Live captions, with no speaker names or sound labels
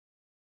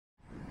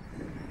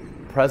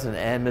President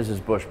and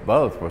Mrs. Bush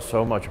both were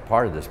so much a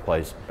part of this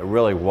place. It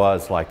really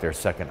was like their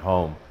second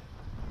home.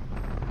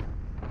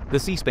 The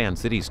C-SPAN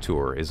Cities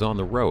Tour is on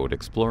the road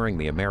exploring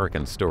the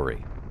American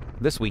story.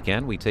 This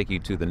weekend, we take you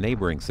to the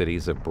neighboring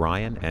cities of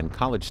Bryan and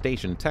College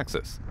Station,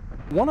 Texas.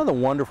 One of the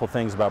wonderful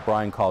things about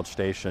Bryan College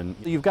Station,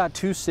 you've got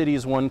two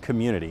cities, one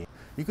community.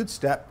 You could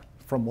step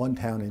from one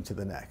town into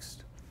the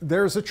next.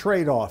 There's a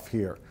trade-off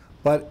here,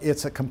 but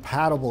it's a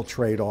compatible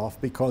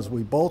trade-off because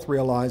we both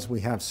realize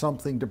we have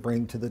something to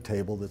bring to the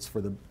table that's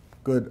for the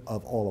good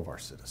of all of our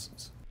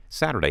citizens.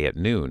 Saturday at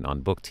noon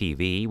on Book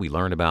TV, we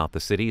learn about the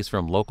cities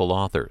from local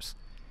authors.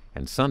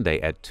 And Sunday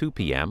at 2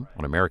 p.m.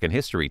 on American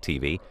History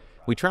TV,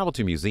 we travel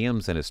to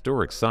museums and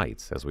historic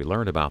sites as we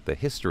learn about the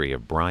history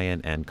of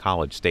Bryan and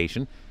College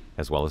Station,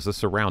 as well as the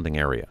surrounding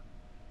area.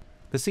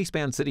 The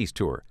C-SPAN Cities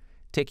Tour,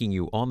 taking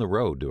you on the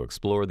road to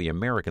explore the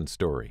American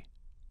story.